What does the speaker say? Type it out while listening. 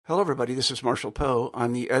Hello, everybody. This is Marshall Poe.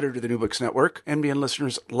 I'm the editor of the New Books Network. NBN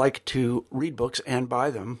listeners like to read books and buy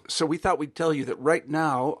them. So we thought we'd tell you that right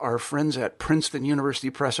now, our friends at Princeton University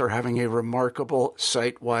Press are having a remarkable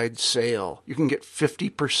site-wide sale. You can get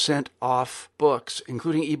 50% off books,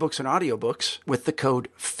 including ebooks and audiobooks, with the code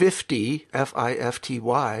 50,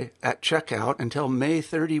 F-I-F-T-Y, at checkout until May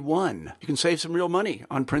 31. You can save some real money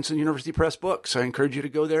on Princeton University Press books. I encourage you to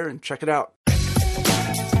go there and check it out.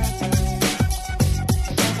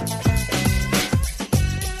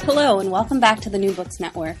 Hello, and welcome back to the New Books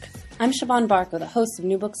Network. I'm Siobhan Barco, the host of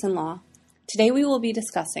New Books in Law. Today we will be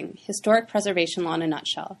discussing Historic Preservation Law in a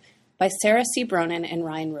Nutshell by Sarah C. Bronin and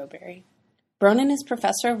Ryan Roberry. Bronin is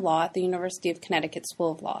professor of law at the University of Connecticut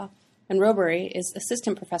School of Law, and Roberry is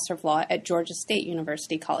assistant professor of law at Georgia State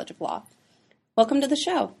University College of Law. Welcome to the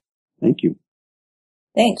show. Thank you.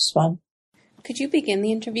 Thanks, Siobhan. Could you begin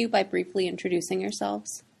the interview by briefly introducing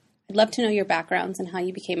yourselves? I'd love to know your backgrounds and how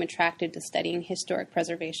you became attracted to studying historic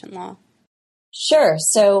preservation law. Sure.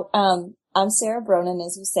 So I'm Sarah Bronin,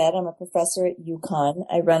 as you said. I'm a professor at UConn.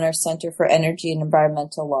 I run our Center for Energy and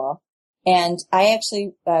Environmental Law. And I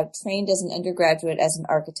actually trained as an undergraduate as an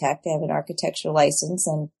architect. I have an architectural license,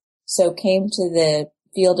 and so came to the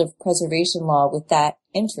field of preservation law with that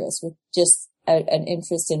interest, with just an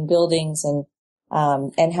interest in buildings and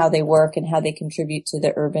how they work and how they contribute to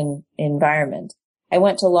the urban environment. I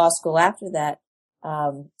went to law school after that,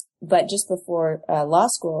 but just before law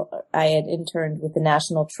school, I had interned with the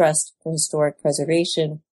National Trust for Historic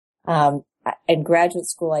Preservation. In graduate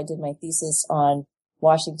school, I did my thesis on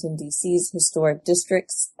Washington, D.C.'s historic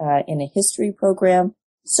districts in a history program.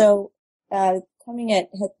 So coming at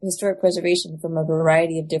historic preservation from a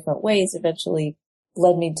variety of different ways eventually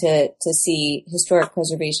led me to see historic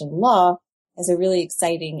preservation law as a really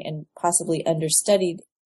exciting and possibly understudied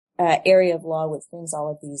area of law, which brings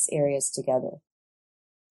all of these areas together.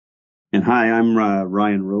 And hi, I'm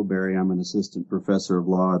Ryan Roberry. I'm an assistant professor of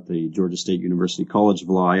law at the Georgia State University College of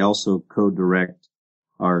Law. I also co-direct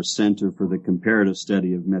our Center for the Comparative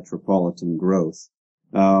Study of Metropolitan Growth.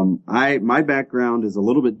 My background is a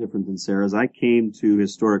little bit different than Sarah's. I came to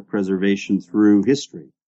historic preservation through history.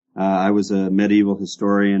 I was a medieval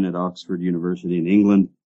historian at Oxford University in England.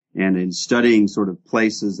 And in studying sort of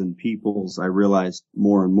places and peoples, I realized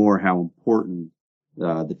more and more how important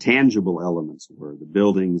the tangible elements were, the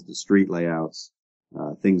buildings, the street layouts,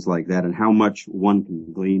 things like that, and how much one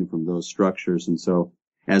can glean from those structures. And so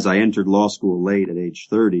as I entered law school late at age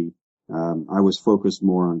 30, I was focused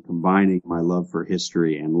more on combining my love for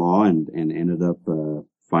history and law and ended up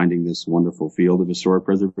finding this wonderful field of historic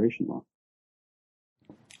preservation law.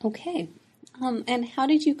 Okay. And how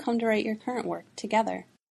did you come to write your current work together?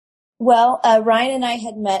 Well, Ryan and I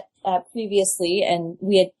had met previously, and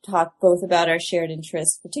we had talked both about our shared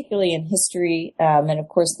interests, particularly in history and, of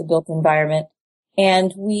course, the built environment.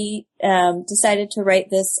 And we decided to write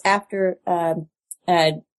this after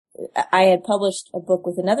I had published a book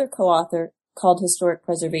with another co-author called Historic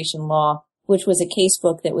Preservation Law, which was a case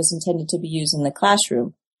book that was intended to be used in the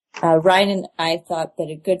classroom. Ryan and I thought that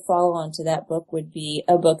a good follow-on to that book would be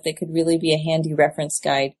a book that could really be a handy reference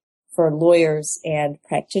guide for lawyers and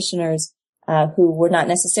practitioners who were not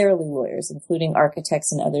necessarily lawyers, including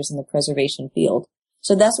architects and others in the preservation field.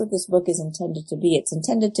 So that's what this book is intended to be. It's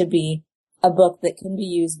intended to be a book that can be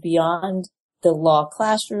used beyond the law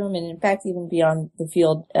classroom and, in fact, even beyond the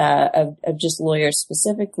field of just lawyers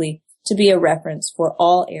specifically, to be a reference for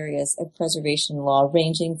all areas of preservation law,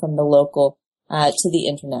 ranging from the local to the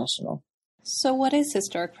international. So what is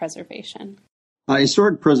historic preservation?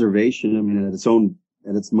 Historic preservation, I mean,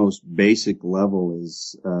 at its most basic level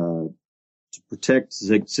is to protect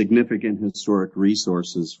significant historic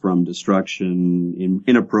resources from destruction,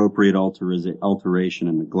 inappropriate alteration,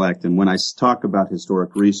 and neglect. And when I talk about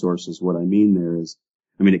historic resources, what I mean there is,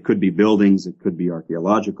 it could be buildings, it could be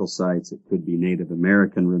archaeological sites, it could be Native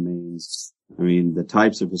American remains. The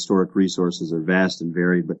types of historic resources are vast and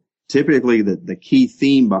varied, but typically the key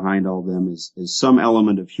theme behind all of them is some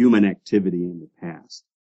element of human activity in the past.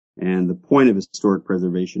 And the point of historic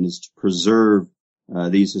preservation is to preserve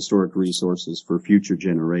these historic resources for future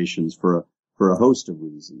generations for a host of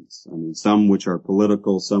reasons. Some which are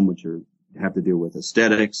political, some which have to deal with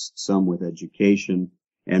aesthetics, some with education,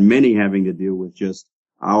 and many having to deal with just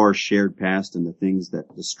our shared past and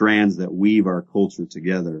the strands that weave our culture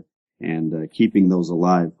together, and keeping those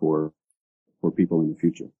alive for people in the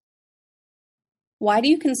future. Why do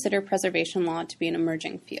you consider preservation law to be an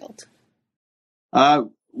emerging field?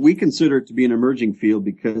 We consider it to be an emerging field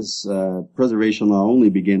because preservation law only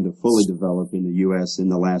began to fully develop in the U.S. in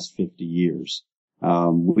the last 50 years.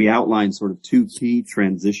 We outline sort of two key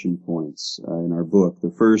transition points in our book.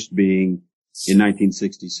 The first being in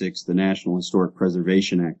 1966, the National Historic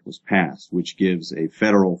Preservation Act was passed, which gives a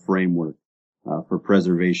federal framework for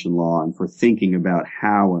preservation law and for thinking about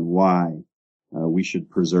how and why we should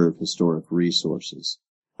preserve historic resources.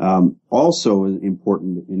 Also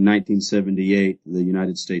important, in 1978, the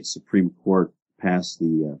United States Supreme Court passed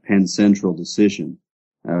the Penn Central decision,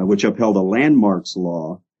 which upheld a landmarks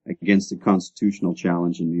law against a constitutional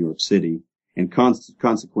challenge in New York City, and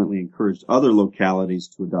consequently encouraged other localities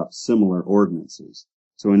to adopt similar ordinances.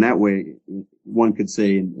 So in that way, one could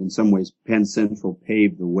say in some ways Penn Central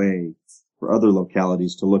paved the way for other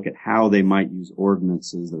localities to look at how they might use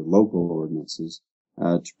ordinances, their local ordinances,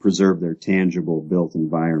 to preserve their tangible built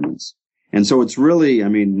environments. And so it's really,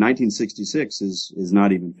 1966 is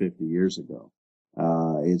not even 50 years ago.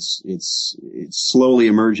 It's slowly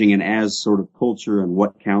emerging, and as sort of culture and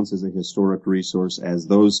what counts as a historic resource, as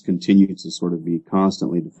those continue to sort of be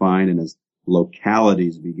constantly defined, and as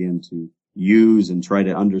localities begin to use and try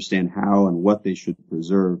to understand how and what they should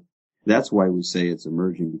preserve, that's why we say it's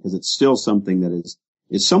emerging, because it's still something that is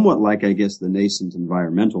somewhat like, I guess, the nascent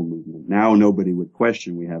environmental movement. Now nobody would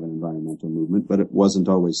question we have an environmental movement, but it wasn't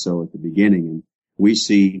always so at the beginning. And we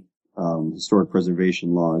see historic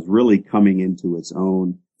preservation law is really coming into its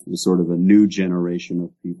own as sort of a new generation of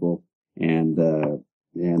people, and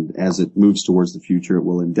as it moves towards the future, it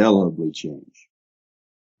will indelibly change.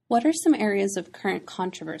 What are some areas of current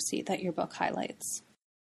controversy that your book highlights?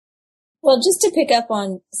 Well, just to pick up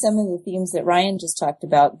on some of the themes that Ryan just talked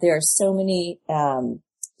about, there are so many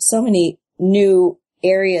new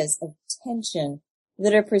areas of tension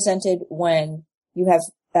that are presented when you have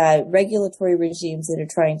regulatory regimes that are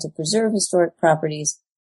trying to preserve historic properties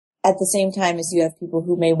at the same time as you have people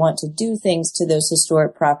who may want to do things to those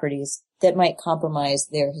historic properties that might compromise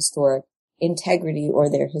their historic integrity or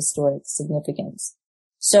their historic significance.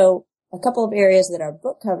 So a couple of areas that our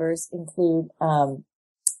book covers include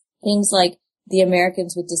things like the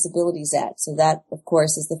Americans with Disabilities Act. So that, of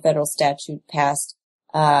course, is the federal statute passed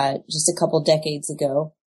just a couple decades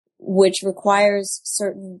ago, which requires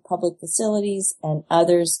certain public facilities and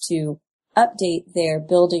others to update their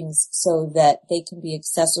buildings so that they can be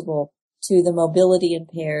accessible to the mobility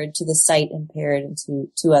impaired, to the sight impaired, and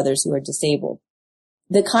to others who are disabled.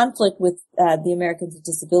 The conflict with the Americans with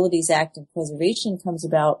Disabilities Act and preservation comes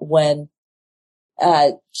about when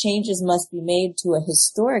changes must be made to a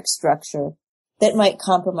historic structure that might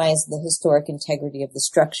compromise the historic integrity of the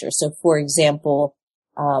structure. So, for example,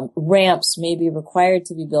 ramps may be required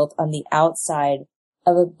to be built on the outside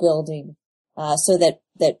of a building so that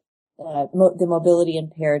the mobility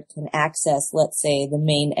impaired can access, let's say, the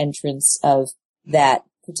main entrance of that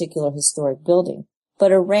particular historic building.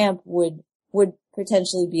 But a ramp would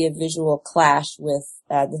potentially be a visual clash with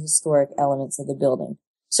the historic elements of the building.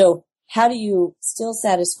 So how do you still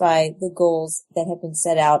satisfy the goals that have been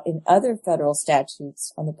set out in other federal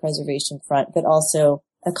statutes on the preservation front, but also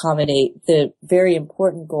accommodate the very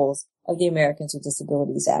important goals of the Americans with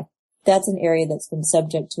Disabilities Act? That's an area that's been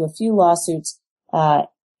subject to a few lawsuits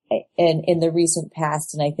in the recent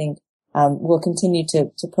past, and I think will continue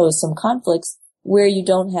to pose some conflicts where you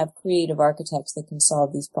don't have creative architects that can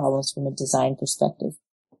solve these problems from a design perspective.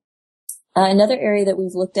 Another area that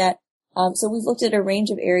we've looked at, so we've looked at a range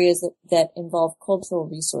of areas that involve cultural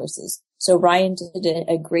resources. So Ryan did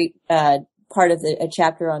a great part of a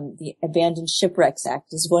chapter on the Abandoned Shipwrecks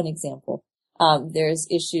Act is one example. There's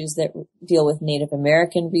issues that deal with Native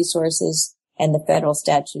American resources and the federal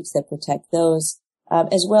statutes that protect those,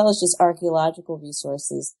 as well as just archaeological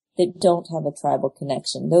resources that don't have a tribal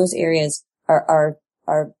connection. Those areas are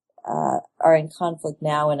in conflict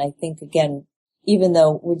now, and I think, again, even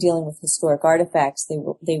though we're dealing with historic artifacts, they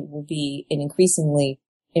will be an increasingly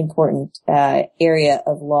important area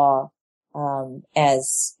of law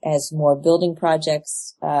as more building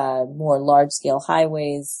projects, more large-scale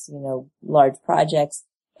highways, large projects.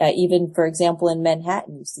 Even, for example, in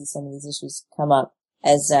Manhattan, you see some of these issues come up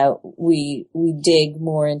as we dig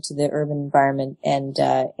more into the urban environment and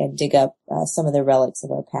dig up some of the relics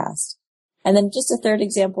of our past. And then just a third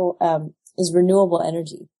example is renewable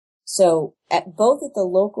energy. So both at the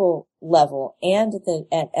local level and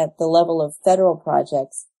at the level of federal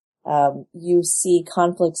projects, you see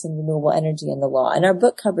conflicts in renewable energy in the law. And our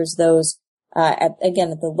book covers those, at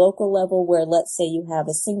the local level, where let's say you have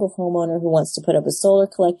a single homeowner who wants to put up a solar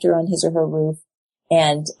collector on his or her roof,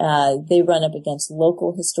 and they run up against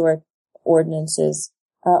local historic ordinances,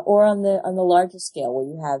 or on the larger scale where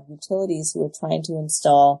you have utilities who are trying to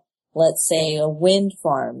install, let's say, a wind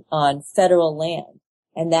farm on federal land,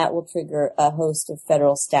 and that will trigger a host of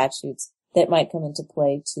federal statutes that might come into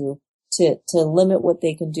play to limit what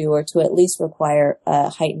they can do, or to at least require a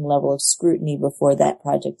heightened level of scrutiny before that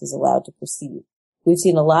project is allowed to proceed. We've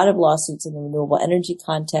seen a lot of lawsuits in the renewable energy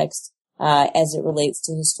context as it relates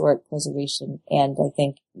to historic preservation, and I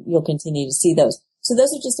think you'll continue to see those. So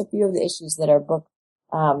those are just a few of the issues that our book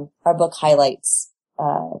highlights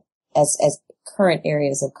as current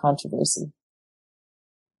areas of controversy.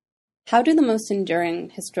 How do the most enduring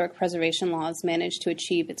historic preservation laws manage to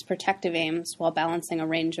achieve its protective aims while balancing a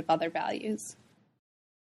range of other values?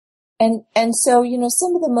 And so,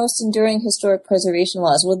 some of the most enduring historic preservation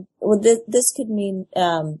laws, this could mean,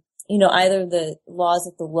 either the laws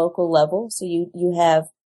at the local level. So you have,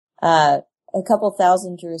 a couple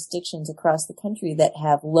thousand jurisdictions across the country that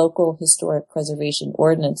have local historic preservation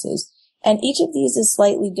ordinances. And each of these is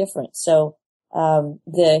slightly different. So,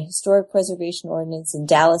 the historic preservation ordinance in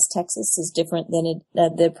Dallas, Texas is different than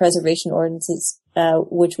the preservation ordinances,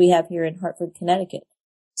 which we have here in Hartford, Connecticut.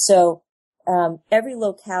 So, every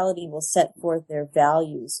locality will set forth their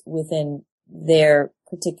values within their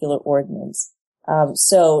particular ordinance.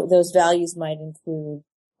 So those values might include,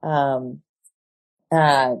 of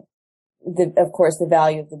course, the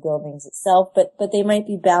value of the buildings itself, but they might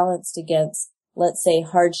be balanced against, let's say,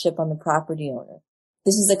 hardship on the property owner.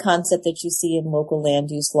 This is a concept that you see in local land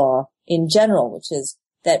use law in general, which is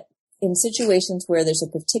that in situations where there's a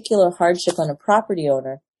particular hardship on a property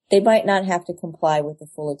owner, they might not have to comply with the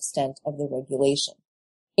full extent of the regulation.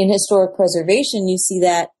 In historic preservation, you see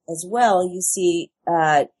that as well. You see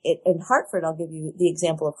it in Hartford. I'll give you the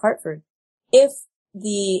example of Hartford. If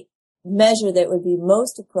the measure that would be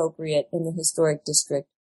most appropriate in the historic district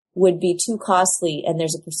would be too costly, and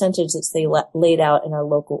there's a percentage that's laid out in our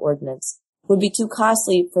local ordinance, would be too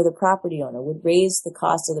costly for the property owner, would raise the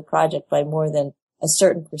cost of the project by more than a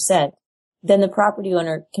certain percent, then the property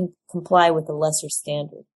owner can comply with a lesser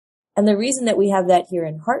standard. And the reason that we have that here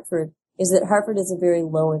in Hartford is that Hartford is a very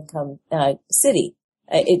low-income city.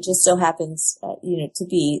 It just so happens, to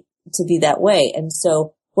be that way. And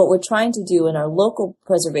so what we're trying to do in our local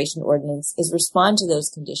preservation ordinance is respond to those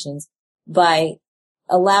conditions by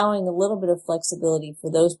allowing a little bit of flexibility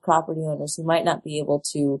for those property owners who might not be able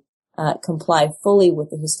to comply fully with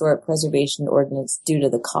the historic preservation ordinance due to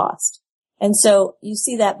the cost. And so you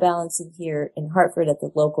see that balancing here in Hartford at the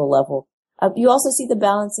local level. You also see the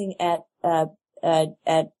balancing in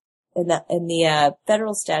the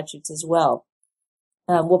federal statutes as well.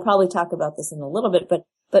 We'll probably talk about this in a little bit,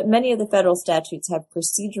 but many of the federal statutes have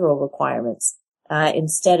procedural requirements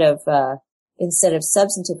instead of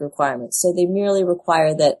substantive requirements. So they merely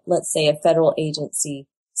require that, let's say, a federal agency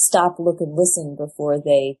stop, look, and listen before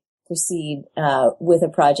they proceed with a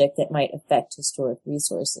project that might affect historic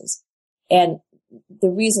resources. And the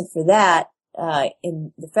reason for that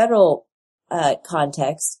in the federal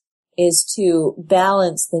context is to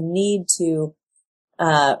balance the need to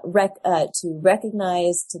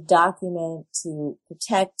recognize, to document, to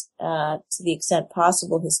protect to the extent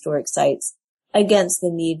possible historic sites against the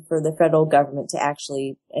need for the federal government to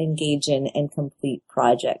actually engage in and complete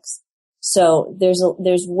projects. So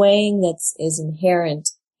there's weighing is inherent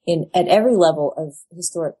at every level of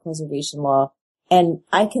historic preservation law. And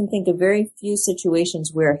I can think of very few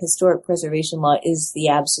situations where historic preservation law is the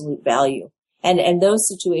absolute value. And those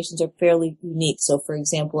situations are fairly unique. So for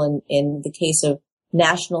example, in the case of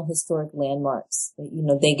national historic landmarks,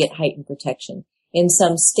 they get heightened protection. In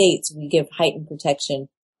some states, we give heightened protection,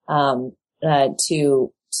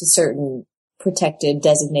 to certain protected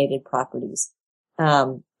designated properties.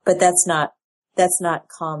 But that's not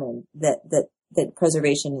common that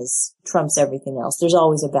preservation trumps everything else. There's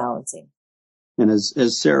always a balancing. And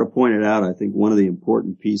as Sarah pointed out, I think one of the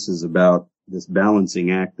important pieces about this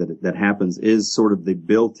balancing act that happens is sort of the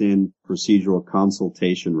built-in procedural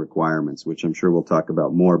consultation requirements, which I'm sure we'll talk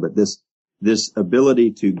about more. But this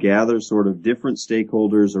ability to gather sort of different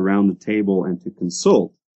stakeholders around the table and to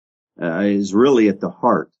consult is really at the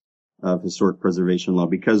heart of historic preservation law,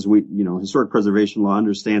 because historic preservation law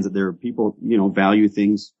understands that there are people, value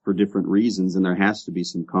things for different reasons, and there has to be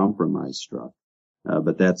some compromise struck.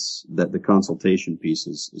 But the consultation piece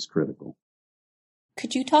is critical.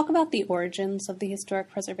 Could you talk about the origins of the historic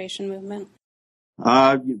preservation movement?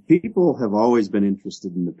 People have always been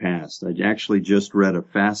interested in the past. I actually just read a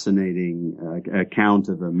fascinating account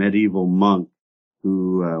of a medieval monk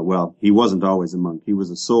who, he wasn't always a monk. He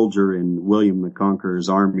was a soldier in William the Conqueror's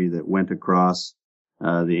army that went across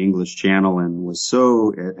the English Channel, and was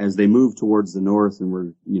so, as they moved towards the north and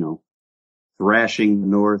were, thrashing the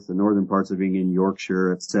northern parts of England,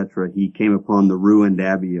 Yorkshire, etc., he came upon the ruined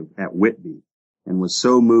abbey at Whitby. and was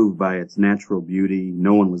so moved by its natural beauty,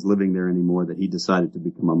 no one was living there anymore, that he decided to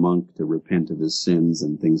become a monk to repent of his sins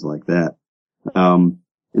and things like that.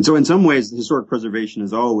 And so in some ways, historic preservation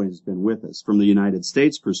has always been with us. From the United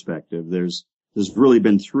States perspective, there's really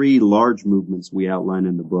been three large movements we outline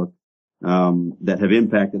in the book that have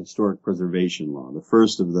impacted historic preservation law. The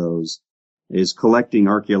first of those is collecting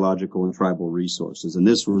archaeological and tribal resources. And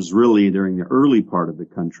this was really during the early part of the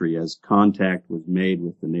country as contact was made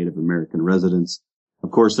with the Native American residents.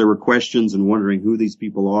 Of course, there were questions and wondering who these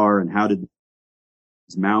people are and how did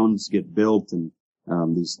these mounds get built and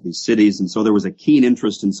these cities. And so there was a keen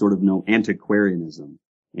interest in sort of antiquarianism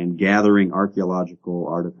and gathering archaeological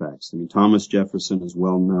artifacts. I mean, Thomas Jefferson is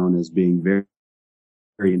well known as being very,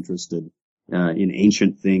 very interested in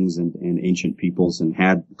ancient things and ancient peoples, and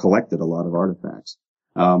had collected a lot of artifacts.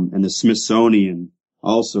 And the Smithsonian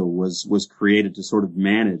also was created to sort of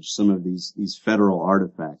manage some of these federal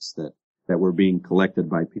artifacts that were being collected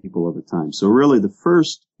by people over time. So really the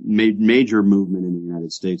first major movement in the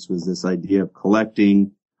United States was this idea of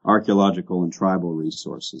collecting archaeological and tribal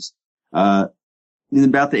resources. In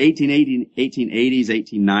about the 1880s,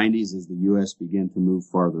 1890s, as the U.S. began to move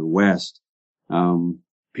farther west,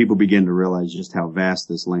 people began to realize just how vast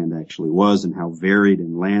this land actually was and how varied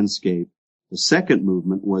in landscape. The second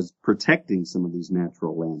movement was protecting some of these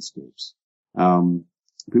natural landscapes.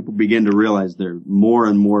 People began to realize there are more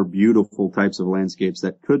and more beautiful types of landscapes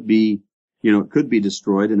that could be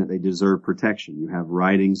destroyed and that they deserve protection. You have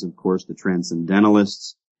writings, of course, the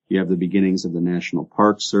Transcendentalists. You have the beginnings of the National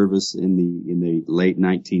Park Service in the late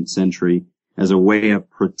 19th century as a way of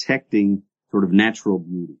protecting sort of natural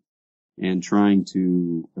beauty and trying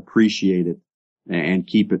to appreciate it and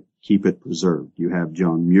keep it preserved. You have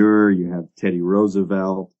John Muir, you have Teddy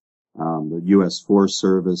Roosevelt, the U.S. Forest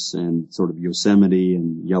Service, and sort of Yosemite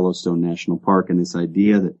and Yellowstone National Park, and this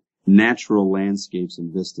idea that natural landscapes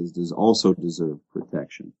and vistas also deserve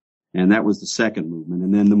protection. And that was the second movement.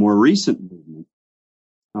 And then the more recent movement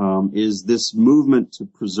is this movement to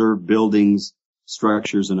preserve buildings,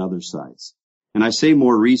 structures, and other sites. And I say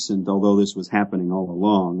more recent, although this was happening all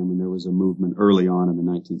along. I mean, there was a movement early on in the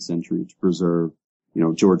 19th century to preserve,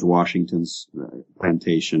 George Washington's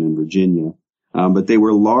plantation in Virginia. But they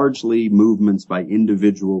were largely movements by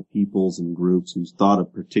individual peoples and groups who thought a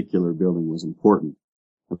particular building was important.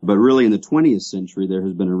 But really in the 20th century, there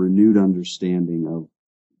has been a renewed understanding of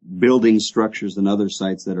building structures and other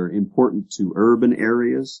sites that are important to urban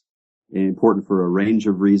areas, and important for a range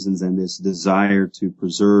of reasons, and this desire to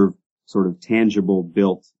preserve sort of tangible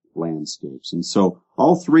built landscapes. And so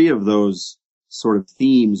all three of those sort of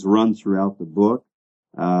themes run throughout the book,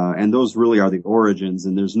 and those really are the origins,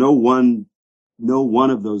 and there's no one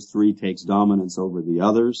of those three takes dominance over the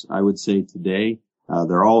others. I would say today,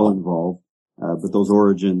 they're all involved, but those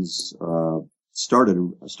origins,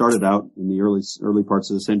 started out in the early parts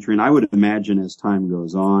of the century. And I would imagine as time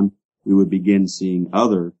goes on, we would begin seeing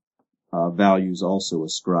other, values also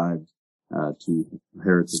ascribed, to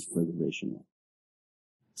heritage preservation.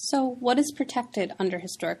 So what is protected under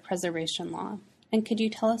historic preservation law? And could you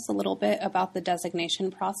tell us a little bit about the designation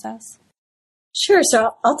process? Sure.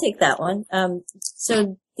 So I'll take that one.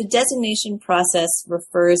 So the designation process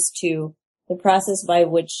refers to the process by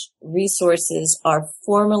which resources are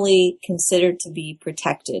formally considered to be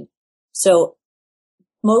protected. So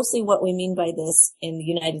mostly what we mean by this in the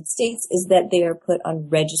United States is that they are put on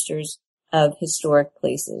registers of historic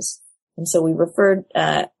places. And so we referred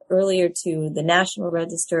earlier to the National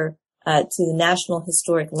Register, to the National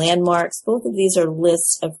Historic Landmarks. Both of these are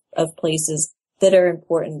lists of places that are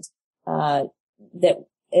important that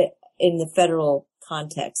in the federal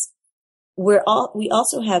context. We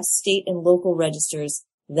also have state and local registers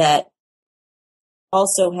that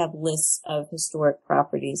also have lists of historic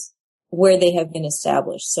properties where they have been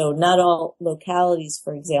established. So not all localities,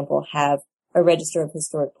 for example, have a register of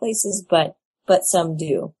historic places, but some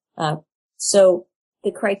do. So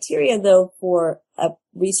the criteria, though, for a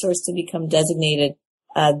resource to become designated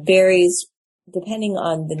varies depending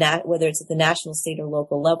on whether it's at the national, state, or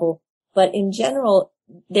local level. But in general,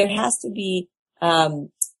 there has to be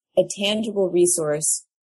a tangible resource,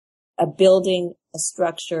 a building, a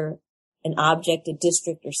structure, an object, a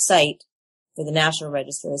district, or site for the National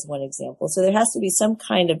Register as one example. So there has to be some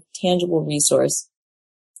kind of tangible resource.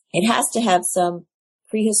 It has to have some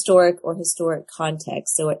prehistoric or historic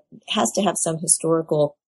context. So it has to have some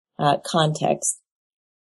historical context.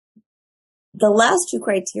 The last two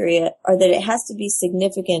criteria are that it has to be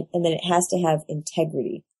significant and that it has to have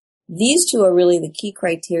integrity. These two are really the key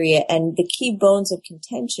criteria and the key bones of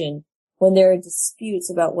contention when there are disputes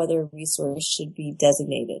about whether a resource should be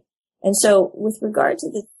designated. And so with regard to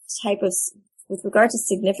the type of with regard to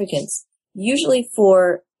significance, usually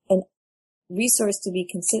for an resource to be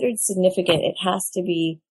considered significant, it has to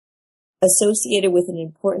be associated with an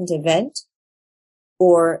important event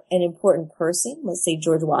or an important person, let's say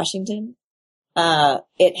George Washington.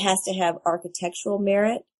 It has to have architectural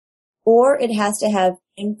merit, or it has to have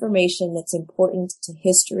information that's important to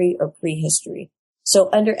history or prehistory. So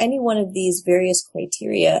under any one of these various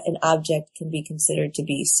criteria, an object can be considered to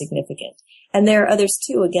be significant. And there are others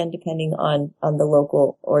too, again, depending on the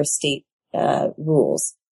local or state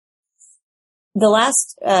rules. The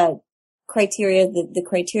last criteria, the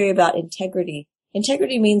criteria about integrity.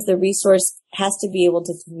 Integrity means the resource has to be able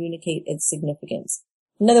to communicate its significance.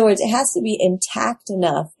 In other words, it has to be intact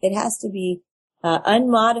enough. It has to be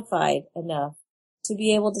unmodified enough to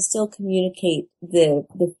be able to still communicate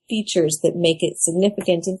the features that make it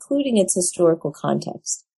significant, including its historical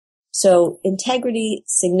context. So integrity,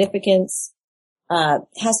 significance,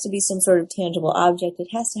 has to be some sort of tangible object. It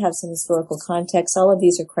has to have some historical context. All of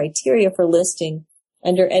these are criteria for listing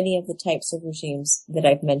under any of the types of regimes that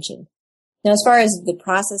I've mentioned. Now, as far as the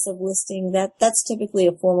process of listing, that's typically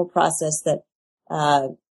a formal process that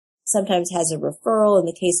sometimes has a referral. In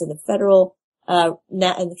the case of the federal,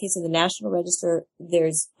 in the case of the National Register,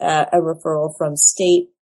 there's a referral from state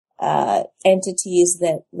entities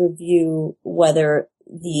that review whether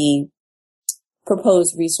the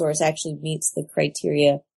proposed resource actually meets the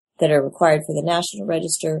criteria that are required for the National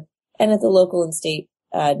Register. And at the local and state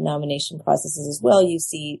nomination processes as well, you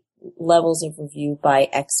see levels of review by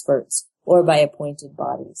experts or by appointed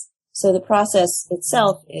bodies. So the process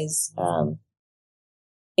itself is a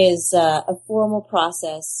formal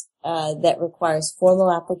process that requires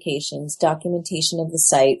formal applications, documentation of the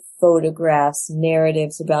site, photographs,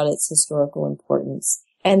 narratives about its historical importance,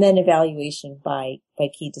 and then evaluation by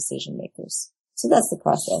key decision makers. So that's the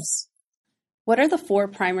process. What are the 4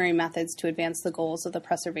 primary methods to advance the goals of the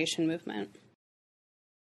preservation movement?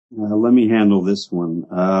 Let me handle this one.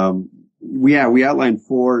 We outlined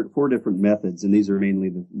four different methods, and these are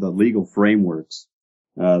mainly the legal frameworks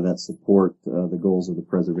that support the goals of the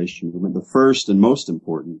preservation movement. The first and most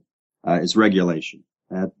important is regulation.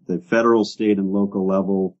 At the federal, state, and local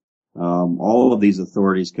level, all of these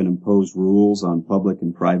authorities can impose rules on public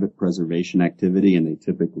and private preservation activity, and they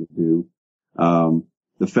typically do.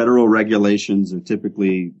 The federal regulations are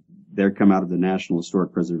typically, they come out of the National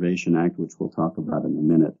Historic Preservation Act, which we'll talk about in a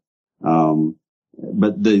minute.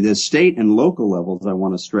 But the state and local levels, I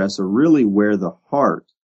want to stress, are really where the heart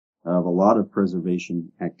of a lot of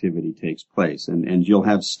preservation activity takes place. And you'll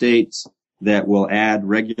have states that will add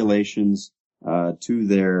regulations to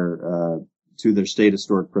their state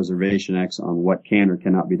historic preservation acts on what can or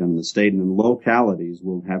cannot be done in the state. And then localities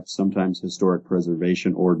will have sometimes historic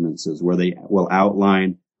preservation ordinances where they will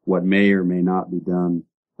outline what may or may not be done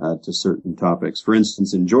to certain topics. For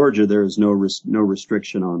instance, in Georgia, there is no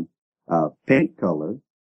restriction on paint color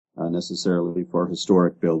necessarily for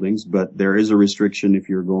historic buildings, but there is a restriction if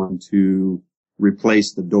you're going to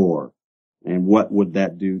replace the door. And what would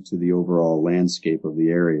that do to the overall landscape of the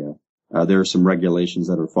area? There are some regulations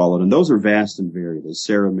that are followed, and those are vast and varied. As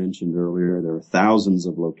Sarah mentioned earlier, there are thousands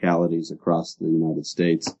of localities across the United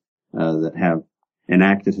States that have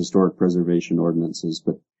enacted historic preservation ordinances,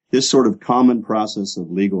 but this sort of common process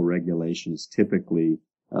of legal regulation is typically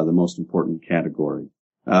the most important category.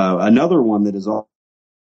 Another one that is also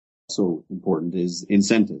important is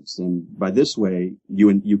incentives, and by this way,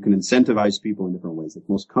 you can incentivize people in different ways. The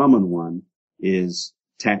most common one is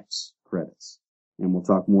tax credits, and we'll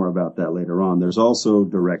talk more about that later on. There's also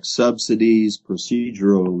direct subsidies,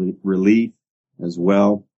 procedural relief as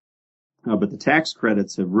well, but the tax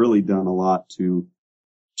credits have really done a lot to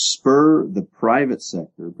spur the private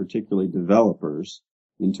sector, particularly developers,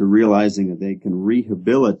 into realizing that they can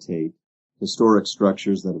rehabilitate historic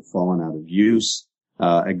structures that have fallen out of use.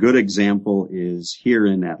 A good example is here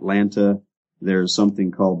in Atlanta. There's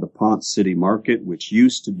something called the Ponce City Market, which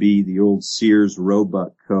used to be the old Sears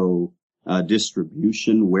Roebuck Co.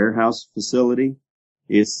 Distribution warehouse facility.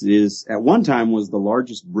 It is at one time was the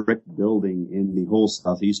largest brick building in the whole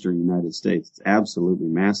southeastern United States. It's absolutely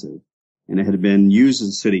massive. And it had been used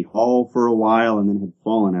as City Hall for a while and then had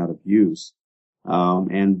fallen out of use.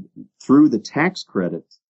 And through the tax credit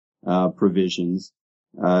provisions,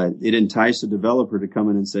 it enticed a developer to come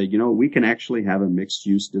in and say, we can actually have a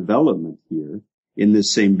mixed-use development here in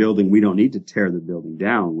this same building. We don't need to tear the building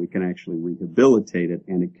down. We can actually rehabilitate it,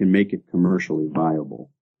 and it can make it commercially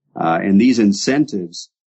viable. And these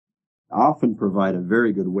incentives often provide a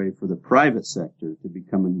very good way for the private sector to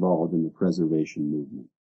become involved in the preservation movement.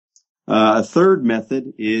 A third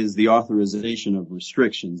method is the authorization of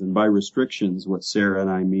restrictions. And by restrictions, what Sarah and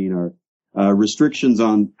I mean are restrictions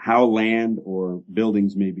on how land or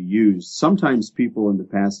buildings may be used. Sometimes people in the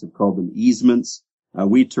past have called them easements.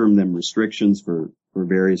 We term them restrictions for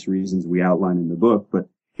various reasons we outline in the book, but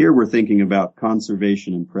here we're thinking about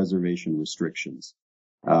conservation and preservation restrictions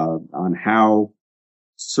on how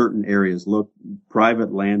certain areas look.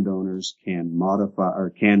 Private landowners can modify or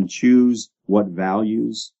can choose what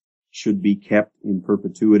values should be kept in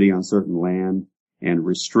perpetuity on certain land and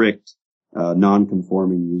restrict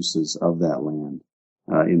non-conforming uses of that land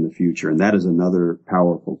in the future. And that is another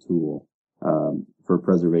powerful tool for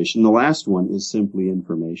preservation. The last one is simply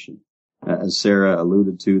information. As Sarah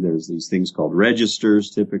alluded to, there's these things called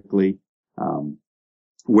registers typically,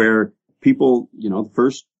 where people, the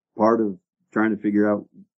first part of trying to figure out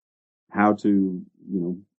how to,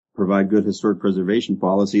 provide good historic preservation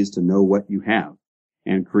policies to know what you have.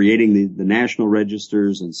 And creating the national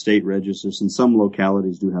registers and state registers, and some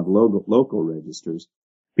localities do have local registers.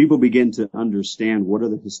 People begin to understand what are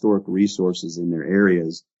the historic resources in their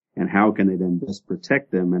areas and how can they then best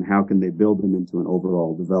protect them and how can they build them into an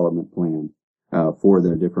overall development plan for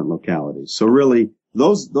their different localities. So really,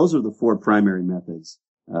 those are the four primary methods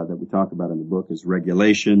that we talk about in the book: is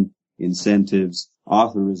regulation, incentives,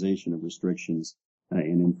 authorization of restrictions,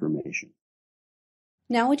 and information.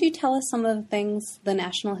 Now, would you tell us some of the things the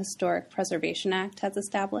National Historic Preservation Act has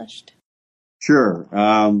established? Sure.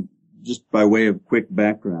 Just by way of quick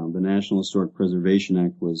background, the National Historic Preservation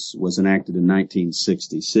Act was enacted in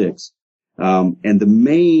 1966. And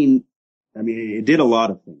it did a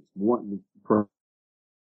lot of things.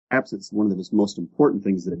 Perhaps it's one of the most important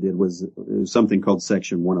things that it did was something called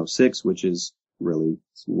Section 106, which is really,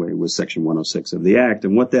 was Section 106 of the Act.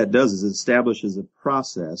 And what that does is it establishes a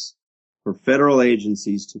process for federal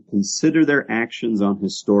agencies to consider their actions on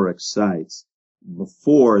historic sites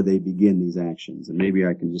before they begin these actions. And maybe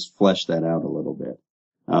I can just flesh that out a little bit.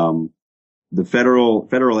 The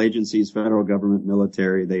federal agencies, federal government,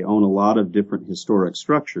 military, they own a lot of different historic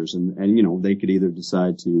structures. And they could either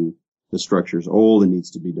decide the structure's old and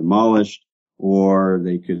needs to be demolished, or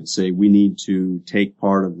they could say, we need to take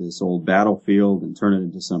part of this old battlefield and turn it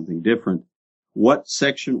into something different. What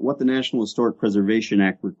the National Historic Preservation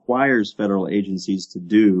Act requires federal agencies to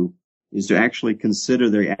do is to actually consider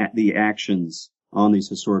the actions on these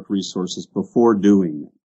historic resources before doing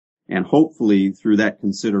them. And hopefully through that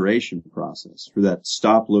consideration process, through that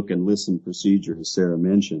stop, look, and listen procedure, as Sarah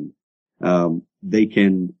mentioned, they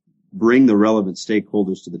can bring the relevant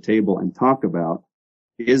stakeholders to the table and talk about,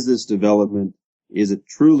 is this development, is it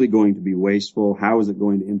truly going to be wasteful? How is it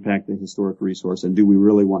going to impact the historic resource? And do we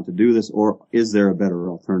really want to do this, or is there a better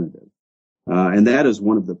alternative? And that is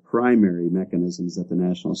one of the primary mechanisms that the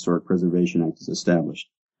National Historic Preservation Act has established.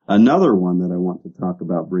 Another one that I want to talk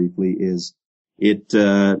about briefly is it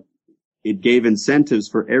gave incentives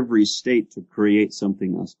for every state to create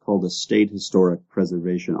something else called a State Historic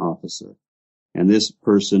Preservation Officer. And this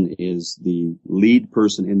person is the lead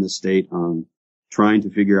person in the state on trying to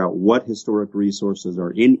figure out what historic resources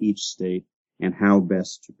are in each state and how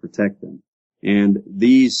best to protect them. And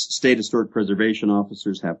these state historic preservation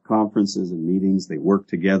officers have conferences and meetings. They work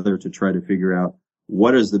together to try to figure out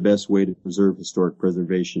what is the best way to preserve historic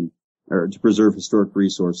preservation or to preserve historic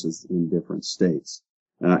resources in different states.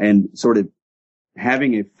 And sort of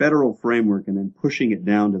having a federal framework and then pushing it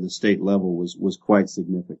down to the state level was quite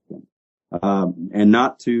significant. And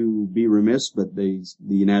not to be remiss, but the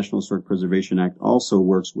National Historic Preservation Act also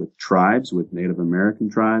works with tribes, with Native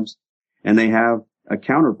American tribes, and they have a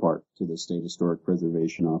counterpart to the State Historic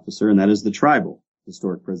Preservation Officer, and that is the Tribal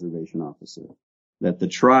Historic Preservation Officer. That the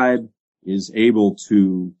tribe is able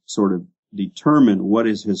to sort of determine what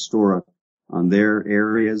is historic on their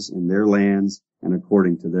areas, in their lands, and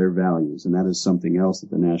according to their values. And that is something else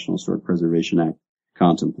that the National Historic Preservation Act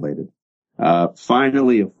contemplated.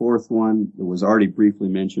 Finally, a fourth one that was already briefly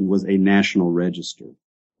mentioned was a national register,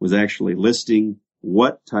 was actually listing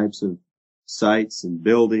what types of sites and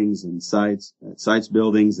buildings and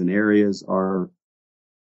buildings and areas are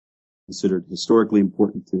considered historically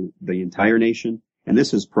important to the entire nation. And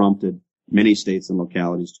this has prompted many states and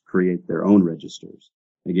localities to create their own registers,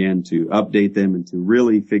 again, to update them and to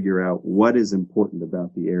really figure out what is important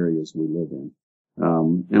about the areas we live in.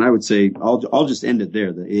 And I would say I'll just end it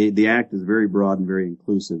there. The act is very broad and very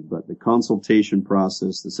inclusive, but the consultation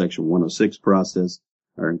process, the Section 106 process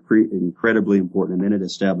are incredibly important. And then it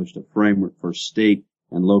established a framework for state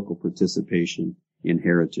and local participation in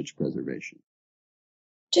heritage preservation.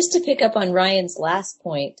 Just to pick up on Ryan's last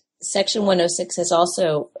point, Section 106 has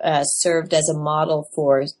also served as a model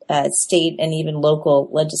for state and even local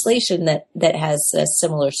legislation that has a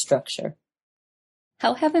similar structure.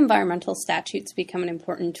 How have environmental statutes become an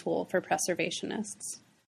important tool for preservationists?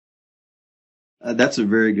 That's a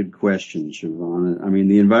very good question, Siobhan. I mean,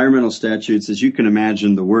 the environmental statutes, as you can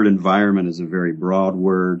imagine, the word environment is a very broad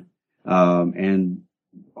word. And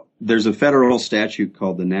there's a federal statute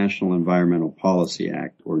called the National Environmental Policy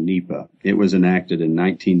Act, or NEPA. It was enacted in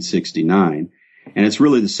 1969, and it's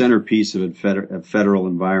really the centerpiece of federal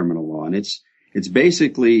environmental law. And it's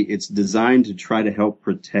designed to try to help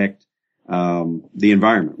protect the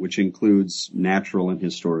environment, which includes natural and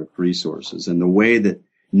historic resources. And the way that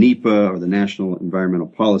NEPA, or the National Environmental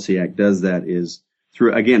Policy Act, does that is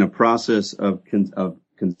through, again, a process of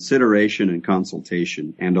consideration and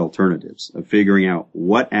consultation and alternatives, of figuring out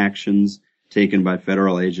what actions taken by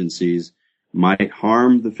federal agencies might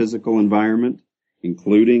harm the physical environment,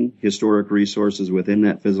 including historic resources within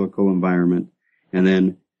that physical environment, and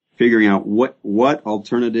then figuring out what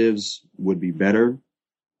alternatives would be better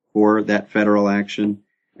for that federal action,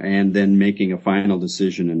 and then making a final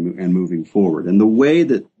decision and moving forward. And the way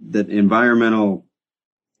that the environmental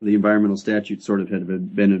statutes sort of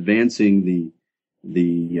have been advancing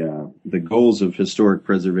the goals of historic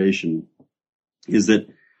preservation is that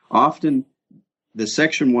often the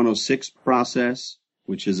Section 106 process,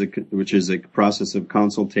 which is a process of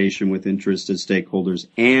consultation with interested stakeholders,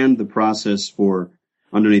 and the process for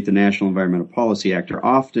underneath the National Environmental Policy Act are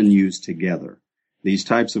often used together. These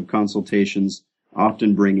types of consultations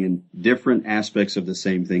often bring in different aspects of the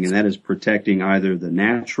same thing, and that is protecting either the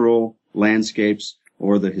natural landscapes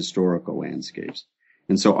or the historical landscapes.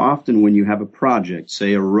 And so often when you have a project,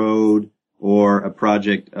 say a road or a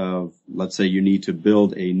project of, let's say you need to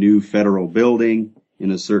build a new federal building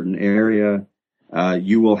in a certain area,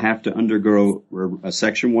 you will have to undergo a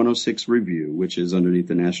Section 106 review, which is underneath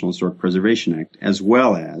the National Historic Preservation Act, as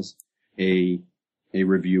well as a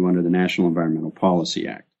review under the National Environmental Policy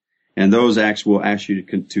Act. And those acts will ask you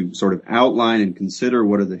to sort of outline and consider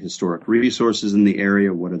what are the historic resources in the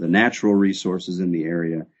area, what are the natural resources in the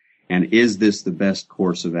area, and is this the best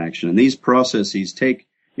course of action? And these processes take,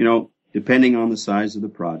 depending on the size of the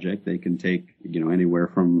project, they can take, anywhere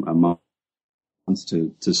from a month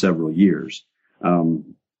to several years.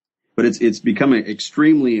 But it's become an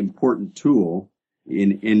extremely important tool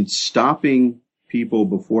in stopping people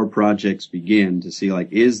before projects begin to see,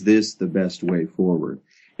 is this the best way forward?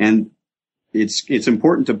 And it's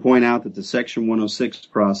important to point out that the Section 106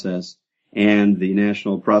 process and the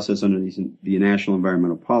national process under the National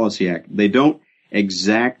Environmental Policy Act, they don't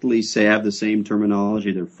exactly have the same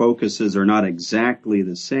terminology. Their focuses are not exactly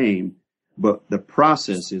the same, but the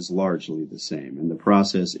process is largely the same. And the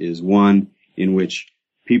process is one in which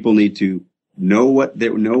people need to know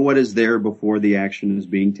what is there before the action is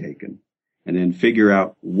being taken, and then figure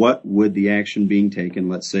out what would the action being taken,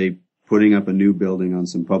 let's say putting up a new building on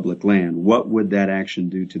some public land, what would that action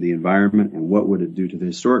do to the environment, and what would it do to the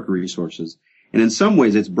historic resources? And in some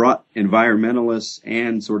ways, it's brought environmentalists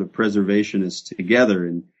and sort of preservationists together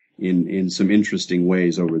in some interesting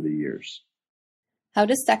ways over the years. How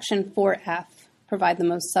does Section 4F provide the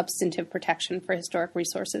most substantive protection for historic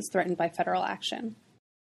resources threatened by federal action?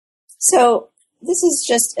 So this is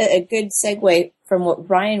just a good segue from what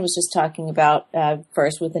Ryan was just talking about,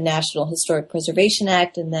 first with the National Historic Preservation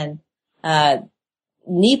Act, and then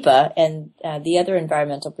NEPA and the other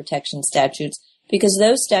environmental protection statutes, because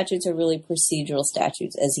those statutes are really procedural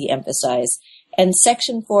statutes, as he emphasized. And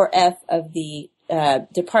Section 4F of the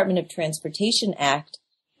Department of Transportation Act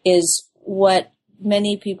is what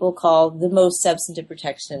many people call the most substantive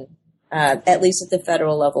protection, at least at the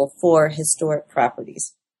federal level, for historic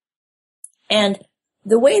properties. And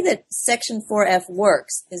the way that Section 4F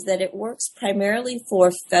works is that it works primarily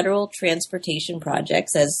for federal transportation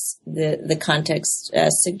projects, as the context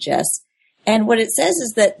suggests. And what it says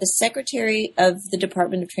is that the Secretary of the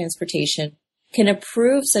Department of Transportation can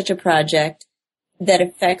approve such a project that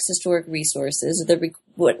affects historic resources.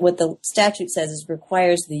 What the statute says is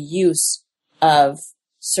requires the use of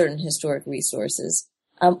certain historic resources,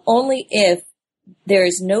 only if there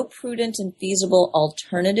is no prudent and feasible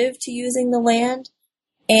alternative to using the land,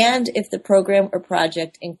 and if the program or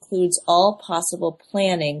project includes all possible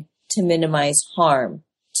planning to minimize harm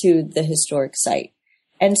to the historic site.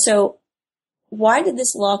 And so why did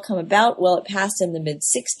this law come about? Well, it passed in the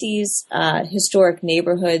mid-60s. Historic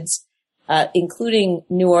neighborhoods, including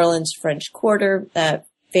New Orleans French Quarter,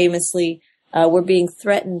 famously, were being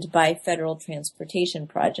threatened by federal transportation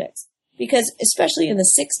projects. Because especially in the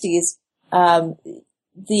 60s,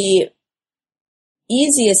 the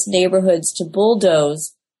easiest neighborhoods to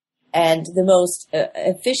bulldoze and the most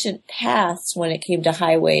efficient paths when it came to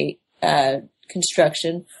highway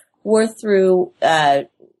construction were through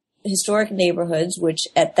historic neighborhoods, which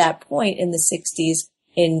at that point in the 60s,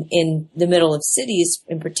 in the middle of cities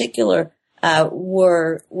in particular,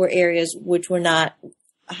 were areas which were not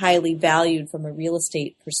highly valued from a real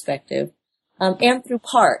estate perspective, and through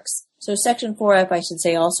parks. So Section 4F, I should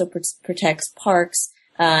say, also protects parks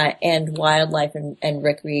and wildlife and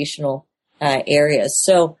recreational areas.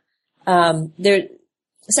 So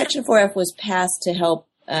Section 4F was passed to help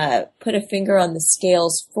put a finger on the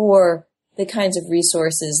scales for the kinds of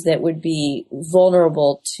resources that would be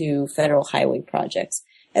vulnerable to federal highway projects.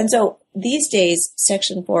 And so these days,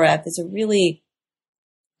 Section 4F is a really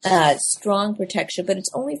strong protection, but it's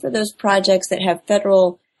only for those projects that have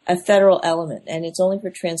a federal element, and it's only for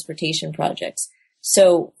transportation projects.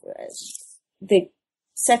 So the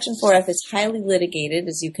Section 4F is highly litigated,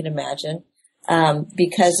 as you can imagine,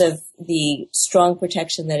 because of the strong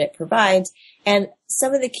protection that it provides. And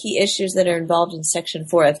some of the key issues that are involved in Section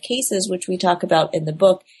 4F cases, which we talk about in the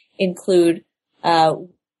book, include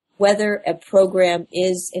whether a program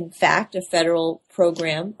is in fact a federal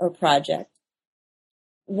program or project,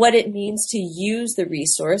 what it means to use the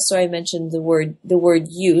resource. So I mentioned the word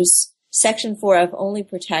use. Section 4F only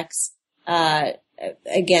protects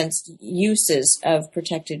against uses of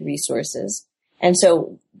protected resources. And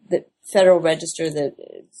so the Federal Register, the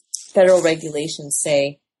federal regulations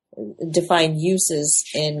define uses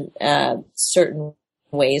in certain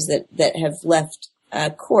ways that have left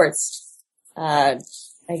courts, I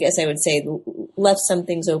guess I would say, left some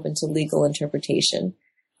things open to legal interpretation.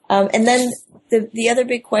 And then the other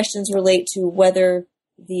big questions relate to whether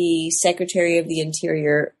the Secretary of the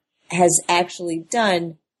Interior has actually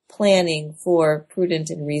done planning for prudent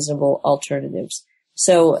and reasonable alternatives.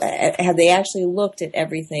 So have they actually looked at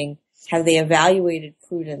everything? Have they evaluated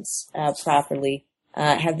prudence properly?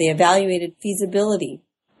 Have they evaluated feasibility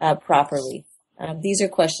properly? These are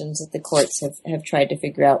questions that the courts have tried to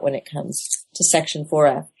figure out when it comes to Section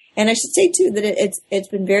 4F. And I should say, too, that it's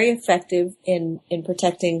been very effective in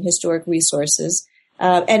protecting historic resources.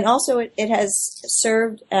 And also it has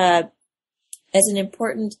served as an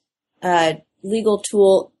important legal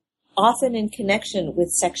tool, often in connection with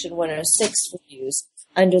Section 106 reviews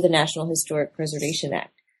under the National Historic Preservation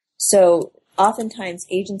Act. So oftentimes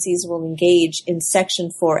agencies will engage in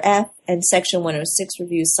Section 4F and Section 106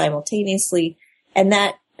 reviews simultaneously, and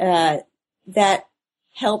that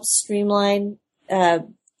helps streamline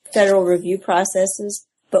federal review processes.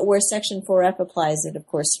 But where Section 4F applies, it of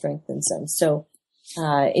course strengthens them. So,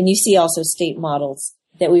 and you see also state models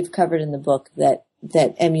that we've covered in the book that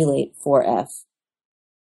emulate 4F.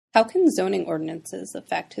 How can zoning ordinances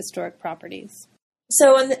affect historic properties?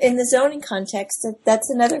 So in the zoning context, that's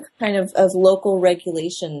another kind of local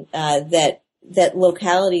regulation that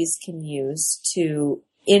localities can use to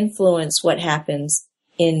influence what happens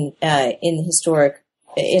in historic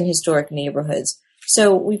neighborhoods.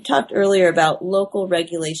 So we've talked earlier about local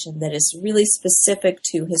regulation that is really specific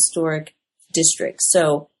to historic districts.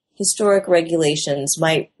 So historic regulations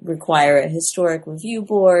might require a historic review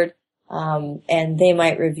board, and they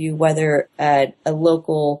might review whether a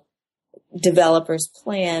local developer's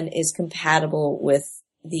plan is compatible with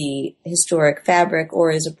the historic fabric or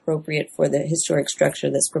is appropriate for the historic structure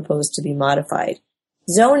that's proposed to be modified.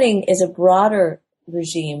 Zoning is a broader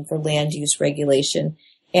regime for land use regulation,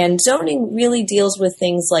 and zoning really deals with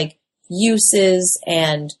things like uses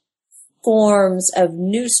and forms of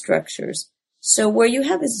new structures. So where you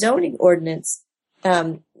have a zoning ordinance,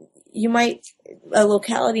 a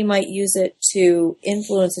locality might use it to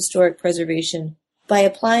influence historic preservation by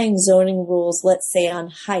applying zoning rules, let's say on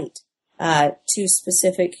height, to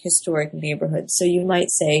specific historic neighborhoods. So you might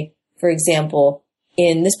say, for example,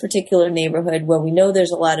 in this particular neighborhood where we know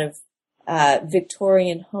there's a lot of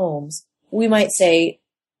Victorian homes, we might say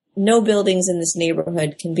no buildings in this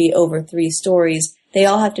neighborhood can be over 3 stories. They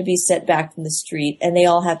all have to be set back from the street, and they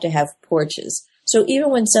all have to have porches. So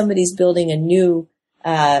even when somebody's building a new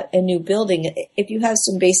building, if you have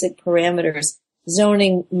some basic parameters,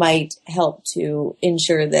 zoning might help to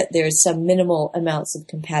ensure that there's some minimal amounts of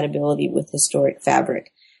compatibility with historic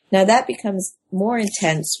fabric. Now that becomes more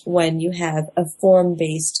intense when you have a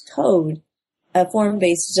form-based code, a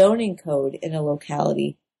form-based zoning code in a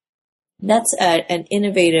locality. That's an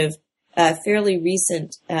innovative, fairly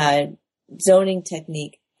recent zoning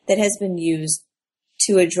technique that has been used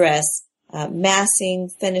to address massing,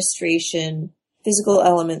 fenestration, physical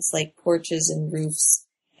elements like porches and roofs,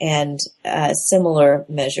 and similar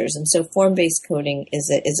measures. And so form-based coding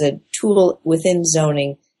is a tool within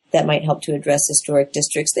zoning that might help to address historic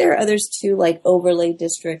districts. There are others too, like overlay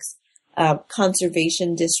districts,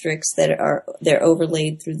 conservation districts they're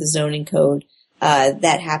overlaid through the zoning code.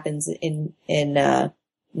 That happens in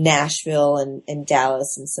Nashville and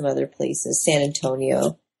Dallas and some other places, San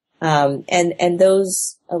Antonio. And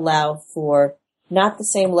those allow for not the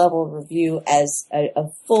same level of review as a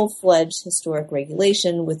full-fledged historic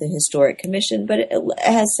regulation with a historic commission, but it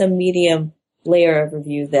has some medium layer of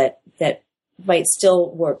review that might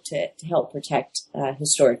still work to help protect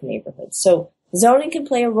historic neighborhoods. So zoning can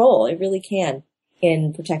play a role. It really can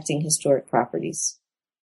in protecting historic properties.